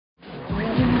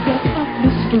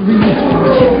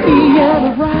mystery. Check the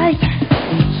other right.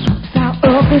 Swoops out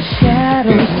of the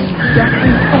shadows.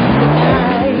 Darkwing of the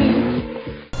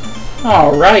night.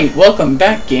 Alright, welcome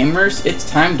back, gamers. It's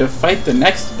time to fight the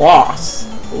next boss.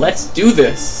 Let's do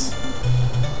this.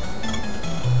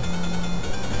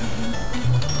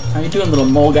 How you doing, little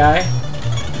mole guy?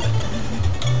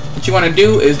 What you want to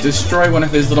do is destroy one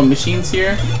of his little machines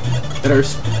here that are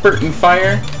spurting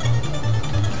fire.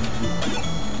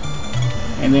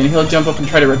 And then he'll jump up and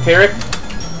try to repair it.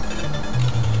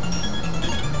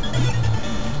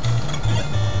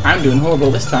 I'm doing horrible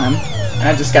this time.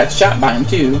 I just got shot by him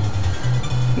too.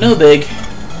 No big.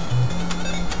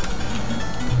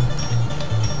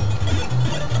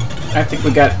 I think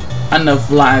we got enough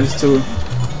lives to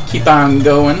keep on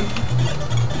going.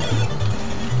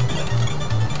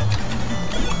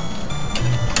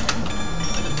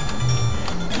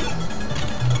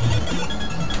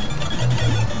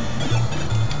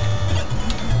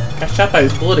 Got shot by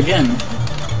his bullet again.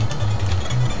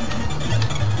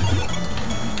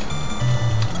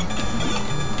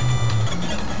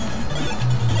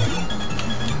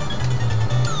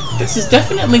 This is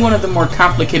definitely one of the more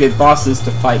complicated bosses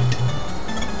to fight.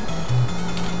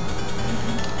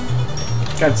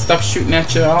 Got stuff shooting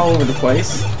at you all over the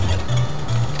place.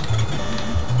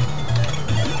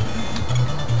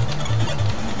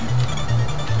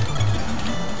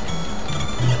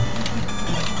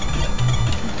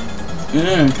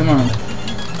 Come on.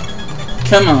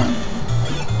 Come on.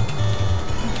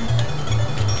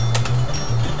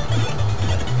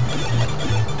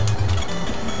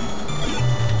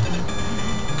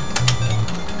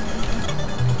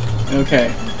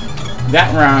 Okay.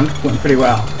 That round went pretty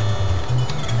well.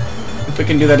 If we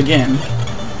can do that again.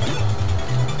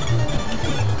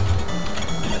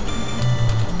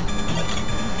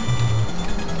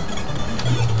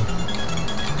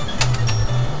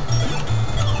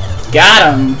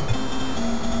 Got him!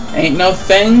 Ain't no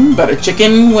thing but a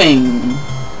chicken wing.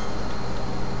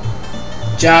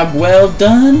 Job well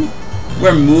done.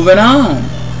 We're moving on.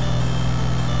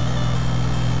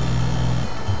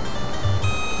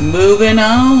 Moving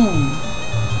on.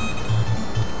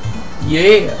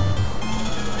 Yeah.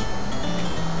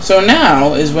 So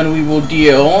now is when we will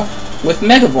deal with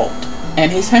Megavolt and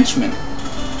his henchmen.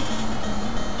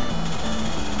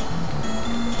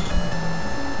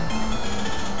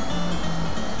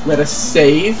 Let us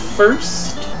save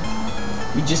first.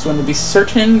 We just want to be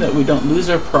certain that we don't lose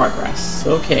our progress.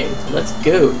 Okay, let's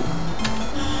go.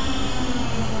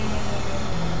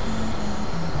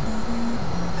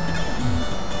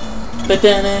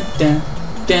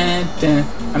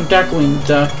 I'm Darkwing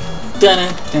Duck.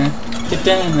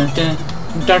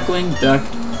 I'm Darkwing Duck.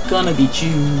 Gonna beat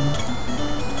you.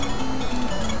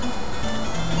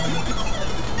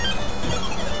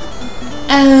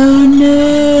 Oh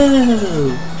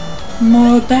no!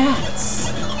 More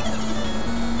bats.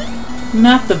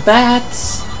 Not the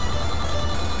bats.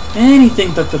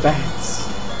 Anything but the bats.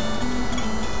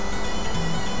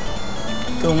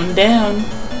 Going down.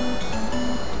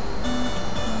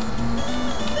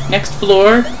 Next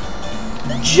floor.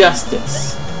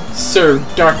 Justice. Served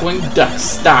Darkwing Duck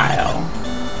style.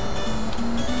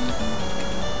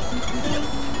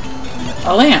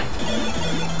 A lamp.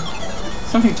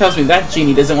 Something tells me that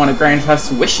genie doesn't want to grant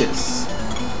us wishes.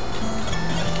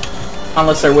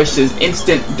 Unless our wish is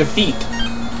instant defeat.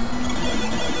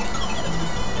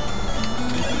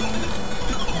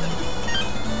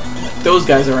 Those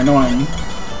guys are annoying.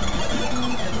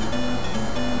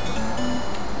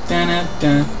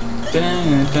 Dun-dun-dun,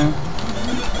 dun-dun-dun.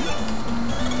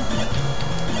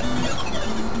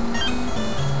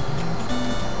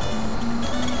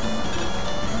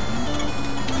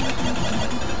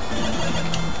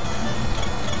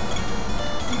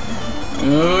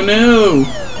 Oh no!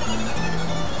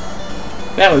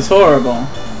 That was horrible.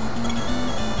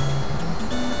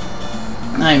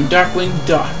 I am Darkwing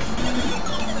Duck.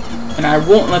 And I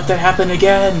won't let that happen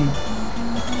again.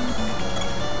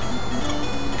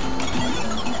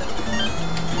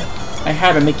 I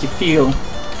had to make you feel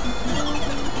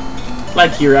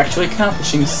like you're actually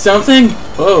accomplishing something.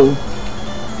 Whoa.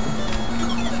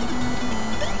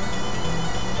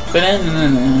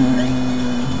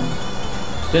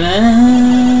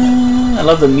 I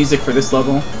love the music for this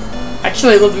level.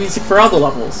 Actually, I love the music for all the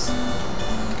levels.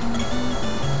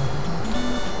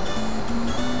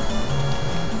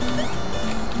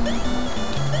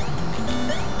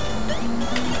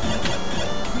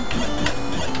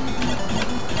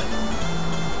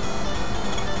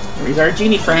 Here's our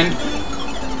genie friend.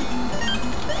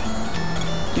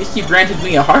 At least you granted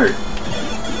me a heart.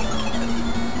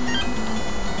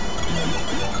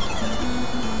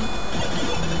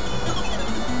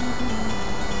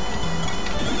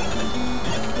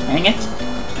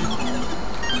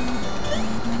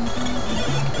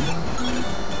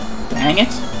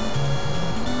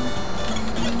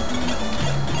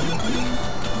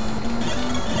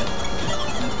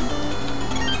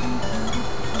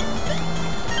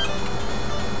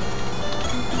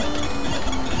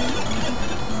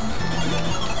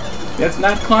 That's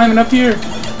not climbing up here.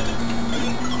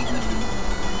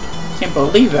 Can't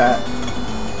believe that.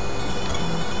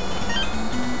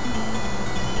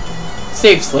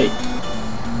 Save slate.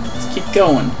 Let's keep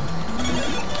going.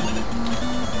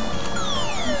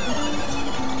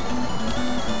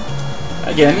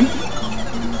 Again.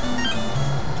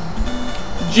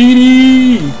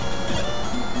 Genie!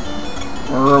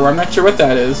 Or I'm not sure what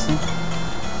that is.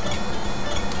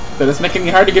 But it's making me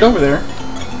hard to get over there.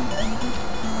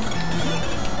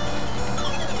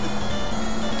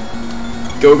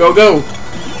 Go, go, go!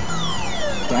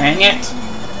 Dang it!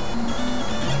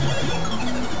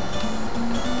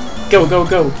 Go, go,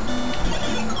 go!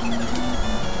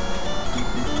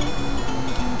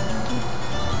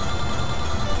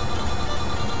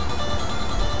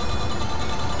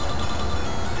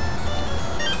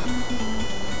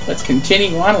 Let's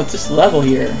continue on with this level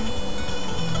here.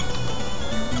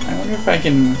 I wonder if I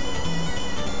can...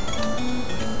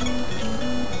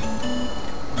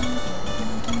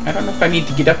 I don't know if I need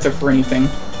to get up there for anything.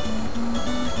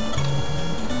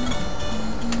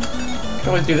 I can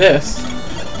always do this.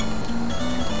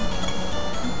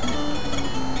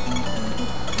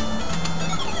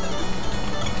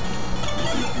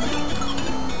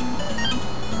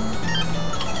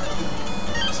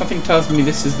 Something tells me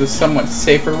this is the somewhat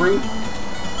safer route.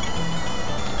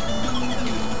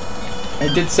 I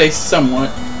did say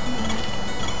somewhat.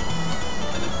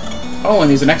 Oh, and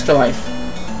there's an extra life.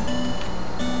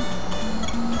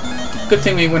 Good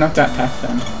thing we went up that path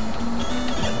then.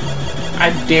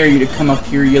 I dare you to come up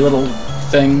here, you little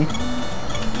thing.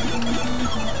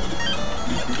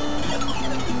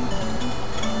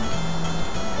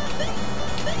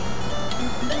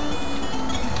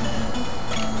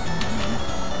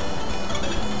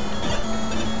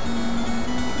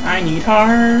 I need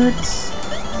hearts.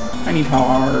 I need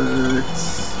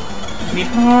hearts. I need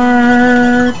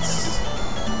hearts.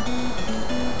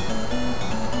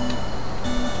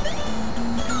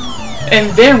 And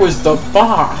there was the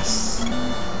boss.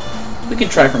 We can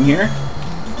try from here.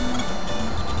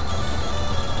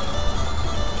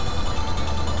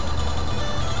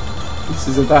 This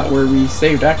is about where we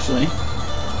saved, actually.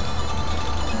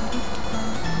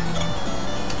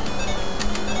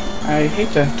 I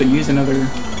hate to have to use another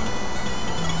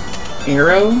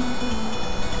arrow,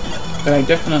 but I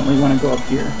definitely want to go up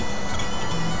here.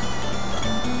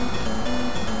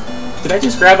 Did I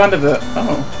just grab onto the...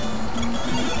 Oh.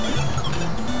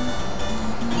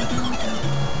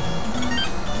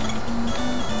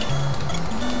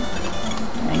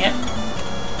 Dang it.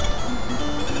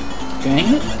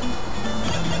 Dang it.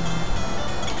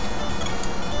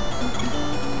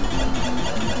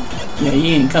 Yeah,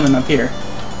 you ain't coming up here.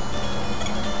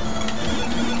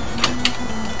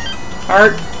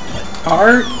 Heart.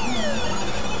 Heart.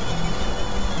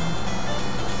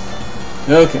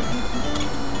 Okay.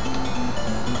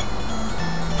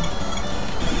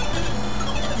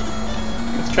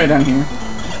 Let's try down here.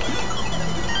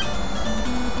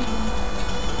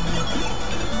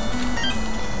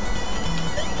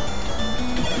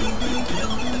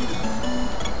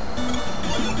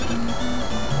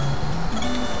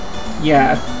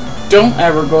 Yeah, don't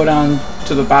ever go down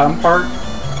to the bottom part.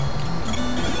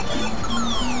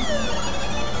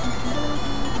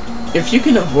 If you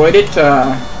can avoid it,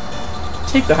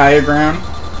 take the higher ground.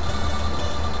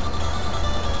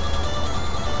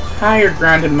 Higher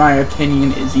ground, in my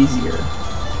opinion, is easier.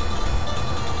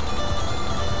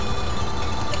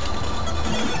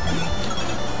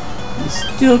 You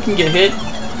still can get hit,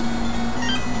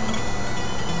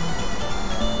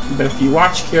 but if you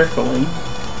watch carefully,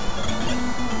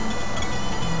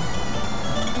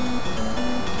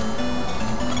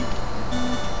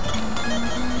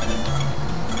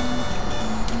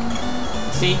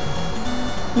 see?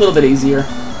 A little bit easier.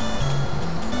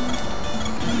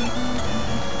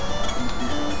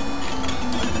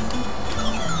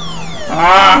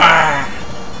 Ah!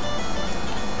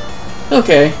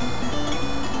 Okay.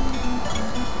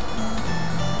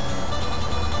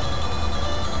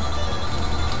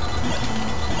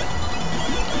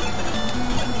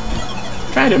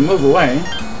 Try to move away.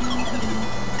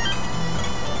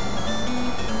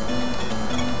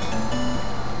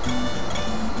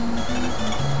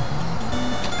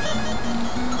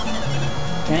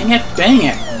 Dang it, dang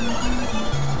it.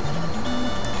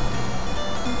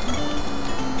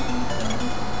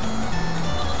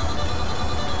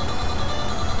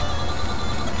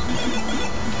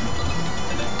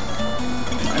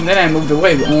 And then I moved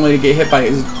away only to get hit by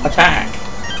his attack.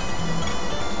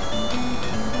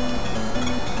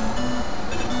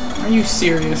 Are you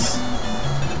serious?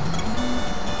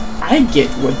 I get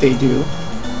what they do.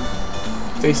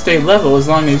 They stay level as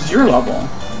long as you're level.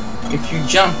 If you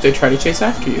jump, they try to chase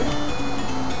after you.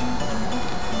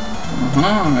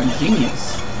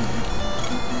 Genius.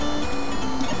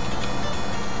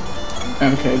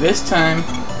 Okay, this time,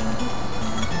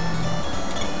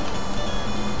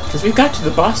 because we got to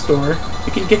the boss door,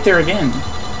 we can get there again.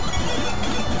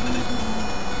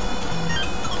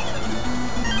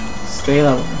 Stay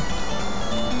level.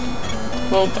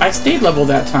 Well, I stayed level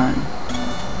that time.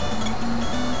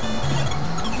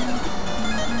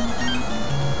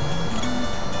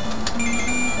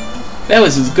 That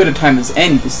was as good a time as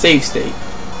any to save state.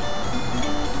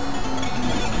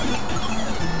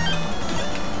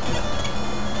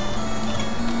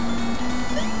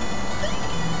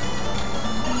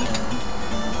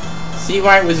 See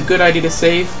why it was a good idea to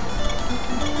save?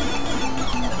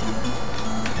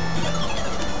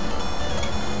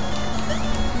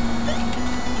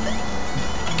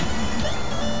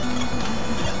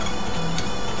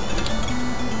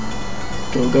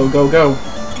 Go, go, go, go.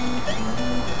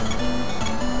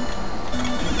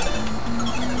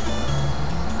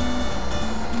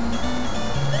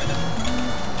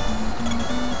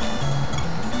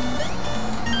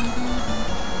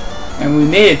 And we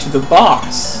made it to the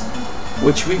boss,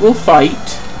 which we will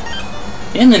fight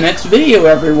in the next video,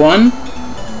 everyone.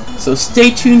 So stay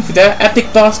tuned for that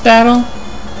epic boss battle,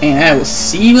 and I will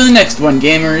see you in the next one,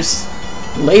 gamers.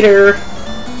 Later.